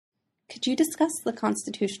 Could you discuss the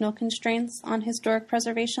constitutional constraints on historic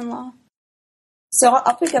preservation law? So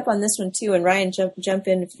I'll pick up on this one too, and Ryan, jump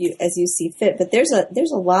in as you see fit. But there's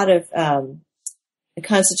a lot of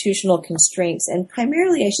constitutional constraints, and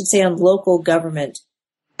primarily, I should say, on local government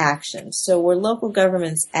action. So where local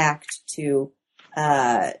governments act to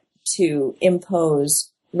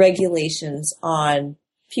impose regulations on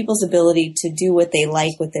people's ability to do what they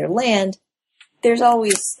like with their land, there's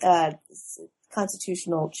always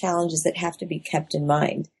constitutional challenges that have to be kept in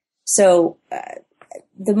mind. So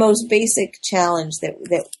the most basic challenge that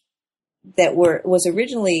was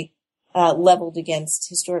originally leveled against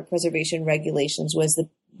historic preservation regulations was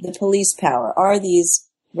the police power. Are these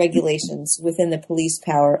regulations within the police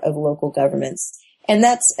power of local governments? And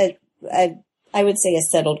that's I would say a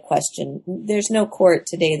settled question. There's no court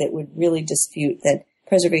today that would really dispute that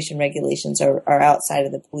preservation regulations are outside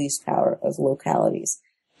of the police power of localities.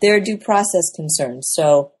 There are due process concerns.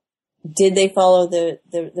 So did they follow the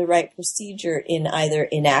right procedure in either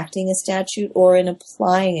enacting a statute or in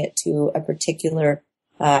applying it to a particular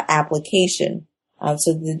application?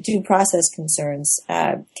 So the due process concerns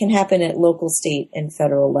can happen at local, state, and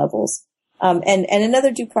federal levels. And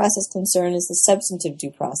another due process concern is the substantive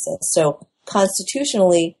due process. So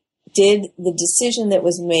constitutionally, did the decision that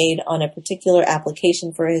was made on a particular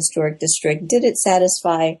application for a historic district, did it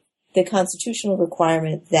satisfy the constitutional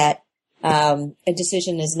requirement that a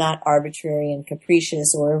decision is not arbitrary and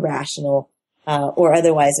capricious or irrational or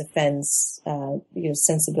otherwise offends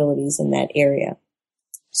sensibilities in that area?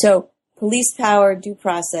 So police power, due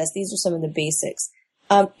process, these are some of the basics.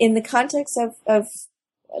 In the context of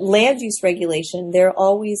land use regulation, there are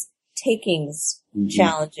always takings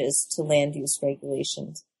challenges to land use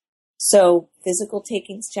regulations. So physical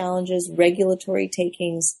takings challenges, regulatory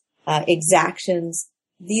takings, exactions,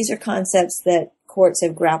 these are concepts that courts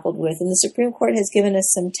have grappled with. And the Supreme Court has given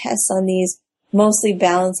us some tests on these, mostly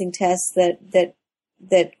balancing tests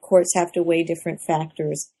that courts have to weigh different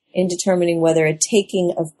factors in determining whether a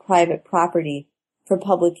taking of private property for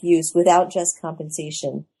public use without just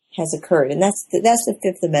compensation has occurred. And that's the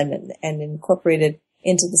Fifth Amendment and incorporated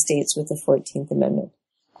into the states with the 14th Amendment.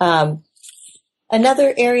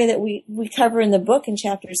 Another area that we cover in the book in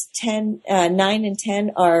chapters 9 and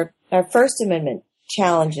 10 are First Amendment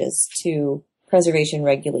challenges to preservation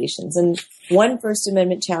regulations. And one First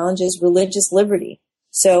Amendment challenge is religious liberty.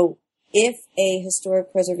 So if a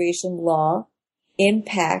historic preservation law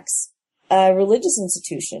impacts a religious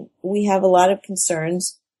institution, we have a lot of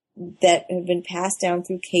concerns that have been passed down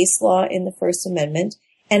through case law in the First Amendment.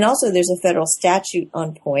 And also there's a federal statute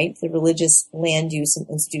on point, the Religious Land Use and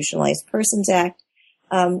Institutionalized Persons Act,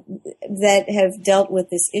 that have dealt with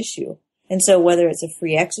this issue. And so whether it's a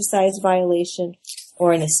free exercise violation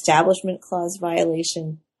or an establishment clause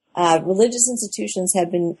violation, religious institutions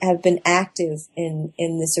have been active in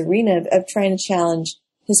this arena of trying to challenge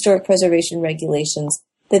historic preservation regulations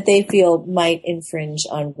that they feel might infringe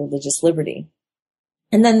on religious liberty.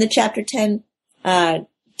 And then the chapter 10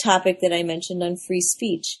 topic that I mentioned on free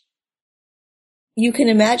speech. You can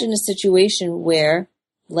imagine a situation where,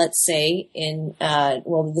 let's say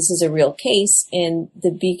this is a real case in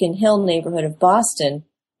the Beacon Hill neighborhood of Boston,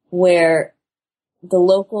 where the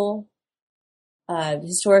local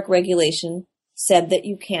historic regulation said that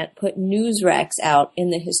you can't put news racks out in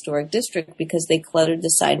the historic district because they cluttered the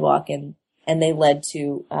sidewalk and they led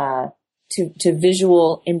to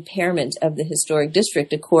visual impairment of the historic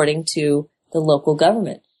district, according to the local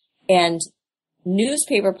government. And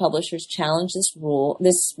newspaper publishers challenged this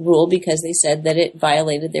rule because they said that it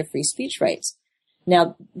violated their free speech rights.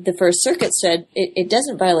 Now, the First Circuit said it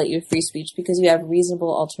doesn't violate your free speech because you have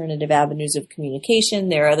reasonable alternative avenues of communication.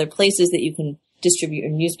 There are other places that you can distribute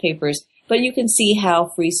your newspapers, but you can see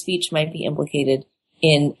how free speech might be implicated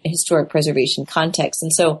in a historic preservation context.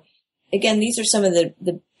 And so, again, these are some of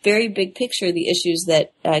the very big picture, the issues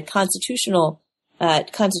that constitutional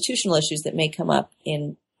issues that may come up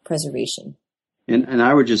in preservation. And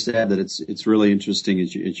I would just add that it's really interesting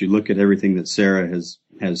as you look at everything that Sarah has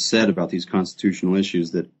said about these constitutional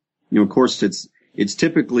issues, that, of course it's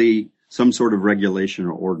typically some sort of regulation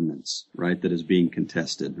or ordinance, right, that is being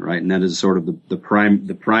contested, right? And that is sort of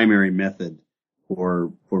the primary method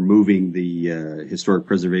for moving the historic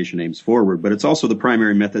preservation aims forward, but it's also the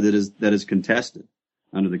primary method that is contested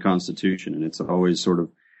under the Constitution, and it's always sort of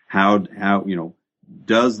how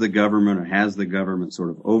does the government or has the government sort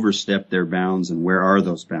of overstepped their bounds, and where are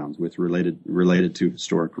those bounds with related to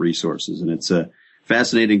historic resources? And it's a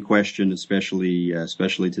fascinating question,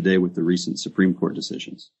 especially today with the recent Supreme Court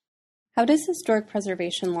decisions. How does historic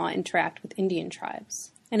preservation law interact with Indian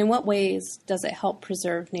tribes? And in what ways does it help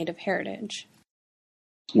preserve Native heritage?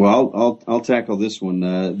 Well, I'll tackle this one.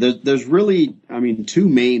 There's really, two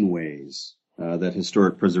main ways that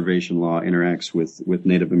historic preservation law interacts with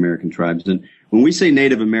Native American tribes. And when we say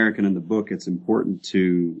Native American in the book, it's important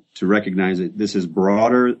to recognize that this is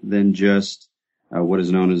broader than just what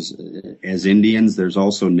is known as Indians. There's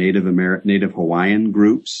also Native Hawaiian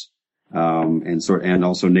groups, and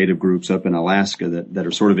also Native groups up in Alaska that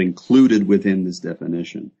are sort of included within this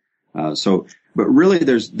definition. But really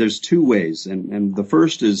there's two ways, and the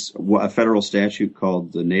first is a federal statute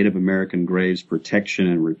called the Native American Graves Protection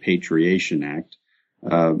and Repatriation Act.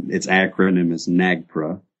 Its acronym is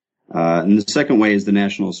NAGPRA. And the second way is the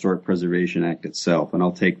National Historic Preservation Act itself, and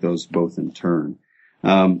I'll take those both in turn.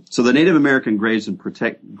 So the Native American Graves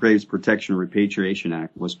Protection and Repatriation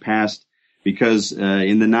Act was passed because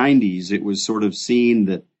in the 90s it was sort of seen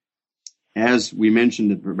that, as we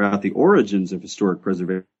mentioned about the origins of historic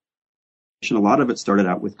preservation, a lot of it started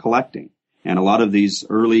out with collecting. And a lot of these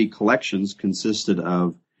early collections consisted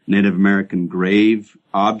of Native American grave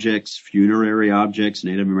objects, funerary objects,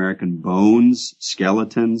 Native American bones,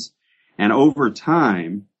 skeletons. And over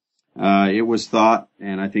time, it was thought,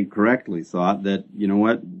 and I think correctly thought, that,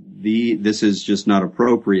 this is just not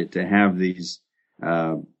appropriate to have these,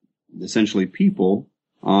 essentially people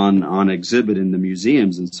on exhibit in the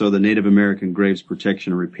museums. And so the Native American Graves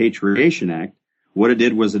Protection and Repatriation Act, what it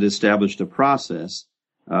did was it established a process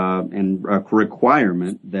and a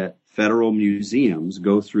requirement that federal museums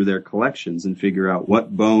go through their collections and figure out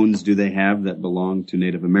what bones do they have that belong to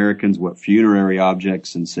Native Americans, what funerary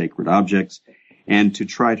objects and sacred objects, and to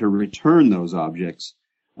try to return those objects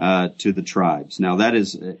to the tribes. Now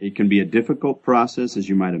it can be a difficult process, as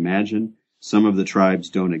you might imagine. Some of the tribes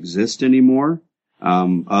don't exist anymore.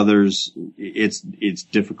 Others, it's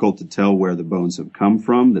difficult to tell where the bones have come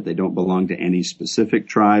from, that they don't belong to any specific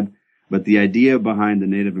tribe. But the idea behind the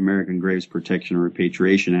Native American Graves Protection and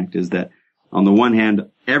Repatriation Act is that, on the one hand,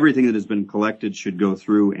 everything that has been collected should go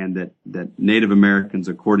through, and that Native Americans,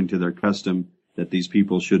 according to their custom, that these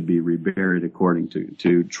people should be reburied according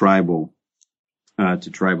to tribal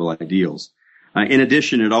ideals. In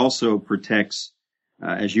addition, it also protects,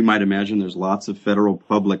 as you might imagine, there's lots of federal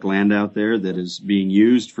public land out there that is being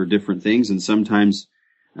used for different things, and sometimes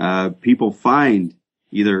people find,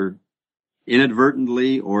 either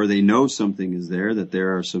inadvertently or they know something is there, that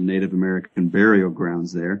there are some Native American burial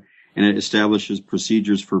grounds there, and it establishes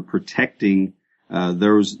procedures for protecting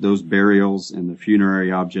those burials and the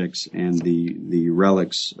funerary objects and the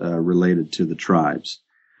relics related to the tribes.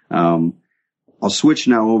 I'll switch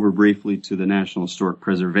now over briefly to the National Historic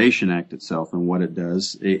Preservation Act itself and what it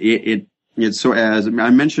does. It's so, as I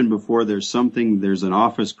mentioned before, there's an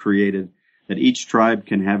office created that each tribe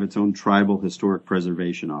can have its own tribal historic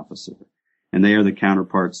preservation officer. And they are the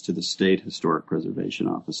counterparts to the state historic preservation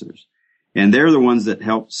officers. And they're the ones that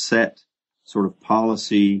help set sort of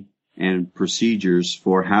policy and procedures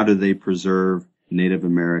for how do they preserve Native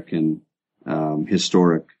American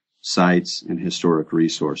historic sites and historic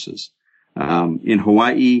resources. In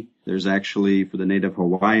Hawaii, there's actually, for the Native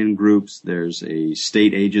Hawaiian groups, there's a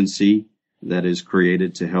state agency that is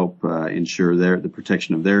created to help ensure the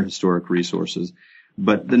protection of their historic resources.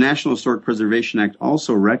 But the National Historic Preservation Act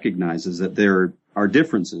also recognizes that there are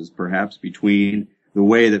differences, perhaps, between the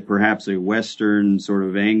way that perhaps a Western sort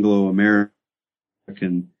of Anglo-American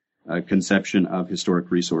conception of historic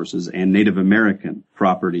resources and Native American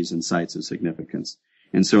properties and sites of significance.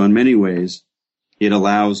 And so in many ways, it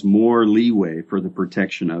allows more leeway for the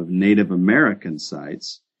protection of Native American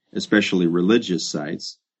sites, especially religious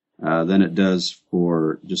sites, than it does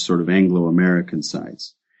for just sort of Anglo-American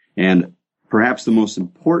sites. And perhaps the most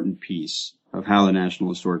important piece of how the National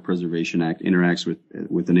Historic Preservation Act interacts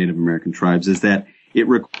with the Native American tribes is that it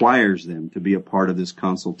requires them to be a part of this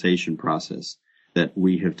consultation process that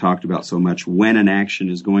we have talked about so much. When an action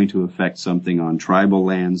is going to affect something on tribal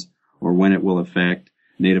lands, or when it will affect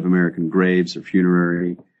Native American graves or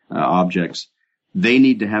funerary objects, they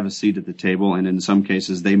need to have a seat at the table, and in some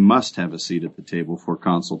cases they must have a seat at the table for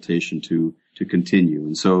consultation to continue.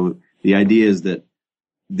 And so the idea is that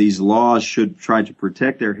these laws should try to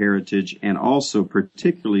protect their heritage, and also,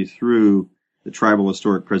 particularly through the tribal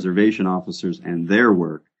historic preservation officers and their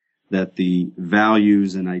work, that the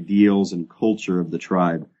values and ideals and culture of the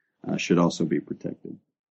tribe should also be protected.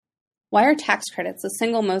 Why are tax credits the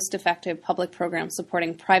single most effective public program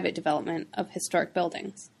supporting private development of historic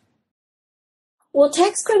buildings? Well,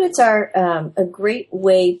 tax credits are a great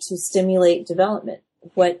way to stimulate development.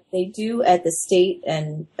 What they do at the state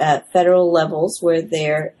and federal levels where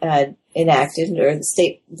they're enacted, or the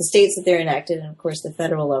states that they're enacted, and of course the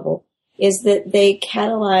federal level, is that they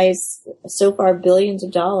catalyze so far billions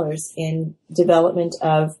of dollars in development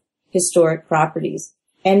of historic properties.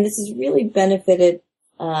 And this has really benefited,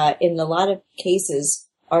 in a lot of cases,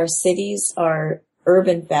 our cities, our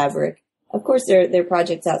urban fabric. Of course, there are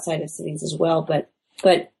projects outside of cities as well, but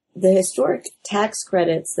the historic tax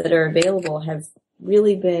credits that are available have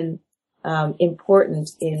really been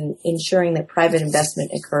important in ensuring that private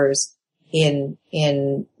investment occurs in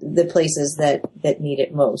the places that need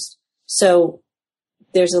it most. So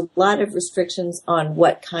there's a lot of restrictions on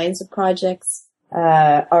what kinds of projects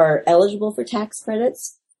are eligible for tax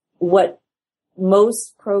credits. What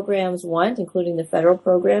most programs want, including the federal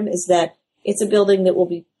program, is that it's a building that will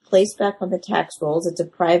be placed back on the tax rolls. It's a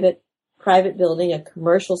private building, a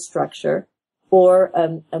commercial structure, or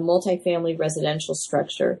a multifamily residential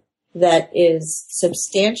structure that is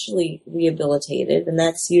substantially rehabilitated, and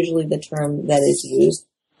that's usually the term that is used,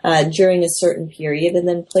 during a certain period, and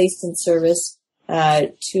then placed in service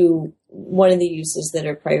to one of the uses that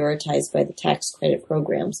are prioritized by the tax credit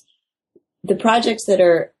programs. The projects that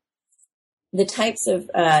are the types of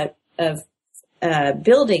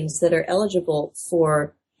buildings that are eligible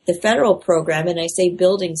for the federal program, and I say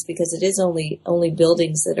buildings because it is only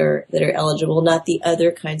buildings that are eligible, not the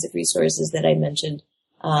other kinds of resources that I mentioned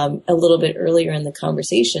a little bit earlier in the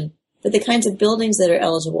conversation. But the kinds of buildings that are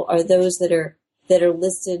eligible are those that are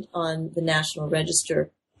listed on the National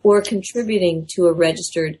Register or contributing to a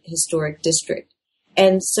registered historic district.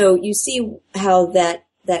 And so you see how that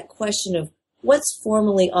question of what's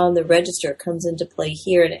formally on the register comes into play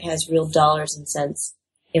here, and it has real dollars and cents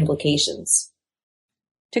implications.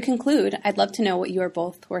 To conclude, I'd love to know what you are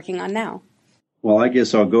both working on now. Well, I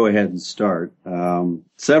guess I'll go ahead and start.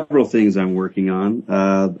 Several things I'm working on.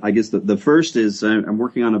 I guess the first is I'm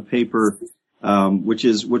working on a paper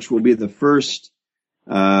which will be the first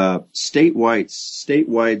statewide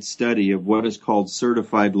study of what is called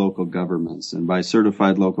certified local governments. And by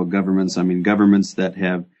certified local governments, I mean governments that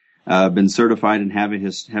have been certified and have a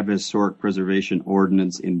historic preservation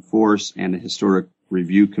ordinance in force and a historic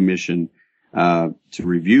review commission to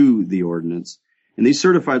review the ordinance. And these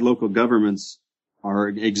certified local governments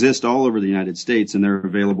exist all over the United States, and they're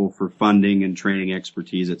available for funding and training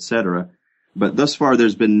expertise, etc. But thus far,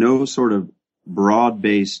 there's been no sort of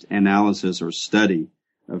broad-based analysis or study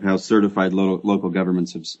of how certified local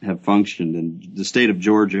governments have functioned. And the state of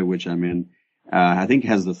Georgia, which I'm in, I think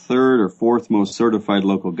has the third or fourth most certified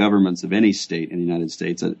local governments of any state in the United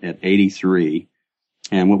States at 83.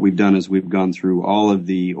 And what we've done is we've gone through all of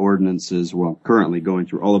the ordinances, currently going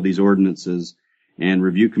through all of these ordinances and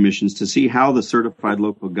review commissions to see how the certified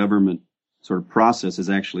local government sort of process is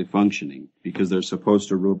actually functioning, because they're supposed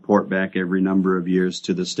to report back every number of years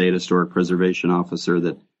to the state historic preservation officer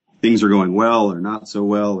that things are going well or not so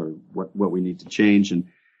well, or what we need to change. And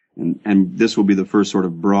this will be the first sort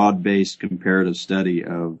of broad-based comparative study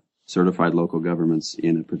of certified local governments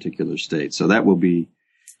in a particular state. So that will be,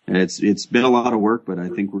 it's been a lot of work, but I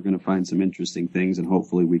think we're going to find some interesting things, and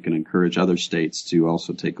hopefully we can encourage other states to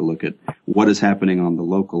also take a look at what is happening on the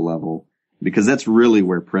local level, because that's really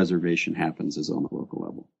where preservation happens, is on the local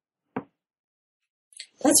level.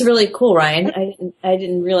 That's really cool, Ryan. I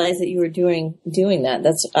didn't realize that you were doing that.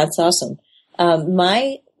 That's awesome.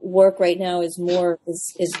 My work right now is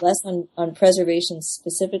less on preservation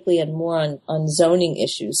specifically and more on zoning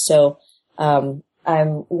issues. So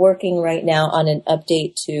I'm working right now on an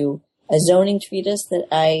update to a zoning treatise that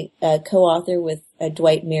I co-author with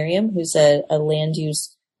Dwight Merriam, who's a land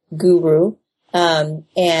use guru. And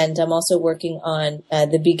I'm also working on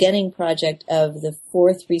the beginning project of the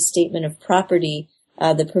fourth restatement of property,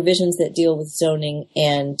 the provisions that deal with zoning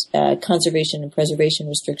and conservation and preservation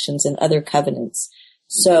restrictions and other covenants.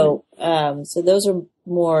 So those are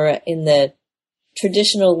more in the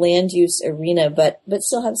traditional land use arena, but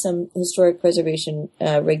still have some historic preservation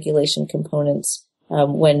regulation components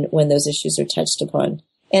when those issues are touched upon.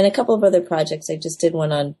 And a couple of other projects. I just did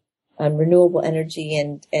one on renewable energy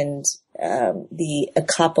and the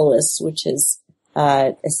Ecopolis, which is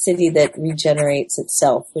a city that regenerates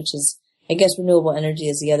itself, which is, I guess, renewable energy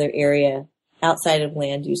is the other area outside of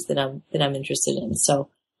land use that I'm interested in. So,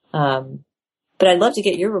 but I'd love to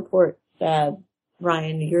get your report, Ryan.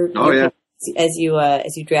 As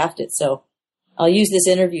you draft it. So I'll use this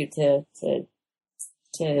interview to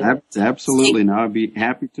Absolutely. No, I'd be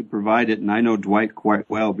happy to provide it. And I know Dwight quite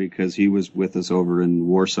well because he was with us over in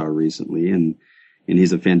Warsaw recently, and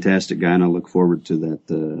he's a fantastic guy, and I look forward to that,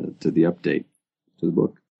 to the update to the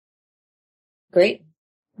book. Great.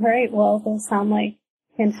 All right. Well, those sound like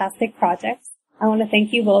fantastic projects. I want to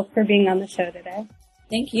thank you both for being on the show today.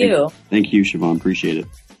 Thank you. Thank you, Siobhan. Appreciate it.